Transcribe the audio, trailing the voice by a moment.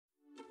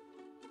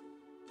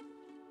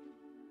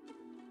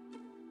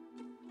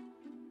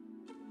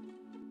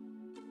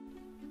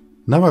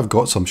Now I've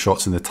got some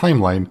shots in the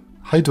timeline,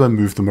 how do I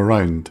move them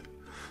around?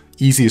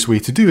 Easiest way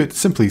to do it,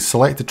 simply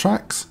select the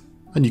tracks,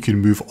 and you can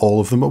move all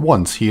of them at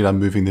once. Here I'm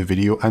moving the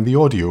video and the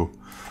audio.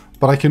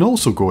 But I can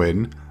also go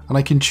in and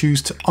I can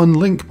choose to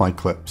unlink my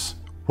clips.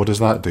 What does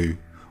that do?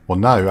 Well,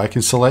 now I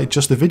can select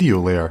just the video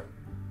layer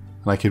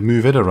and I can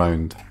move it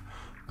around.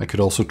 I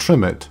could also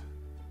trim it.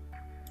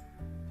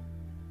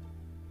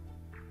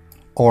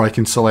 Or I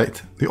can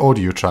select the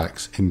audio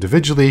tracks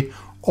individually,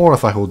 or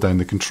if I hold down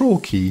the control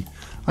key,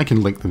 I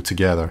can link them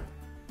together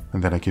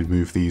and then I can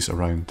move these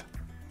around.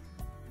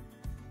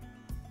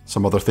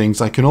 Some other things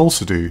I can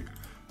also do.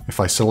 If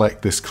I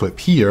select this clip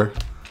here,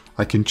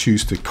 I can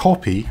choose to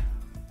copy,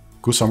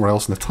 go somewhere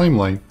else in the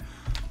timeline,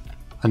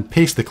 and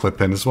paste the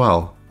clip in as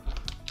well.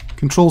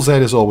 Control Z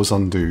is always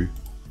undo.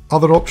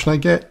 Other option I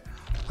get,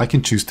 I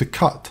can choose to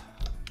cut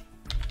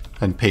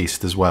and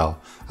paste as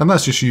well. And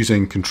that's just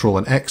using Control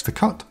and X to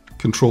cut,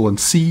 Control and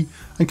C,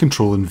 and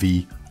Control and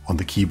V on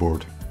the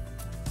keyboard.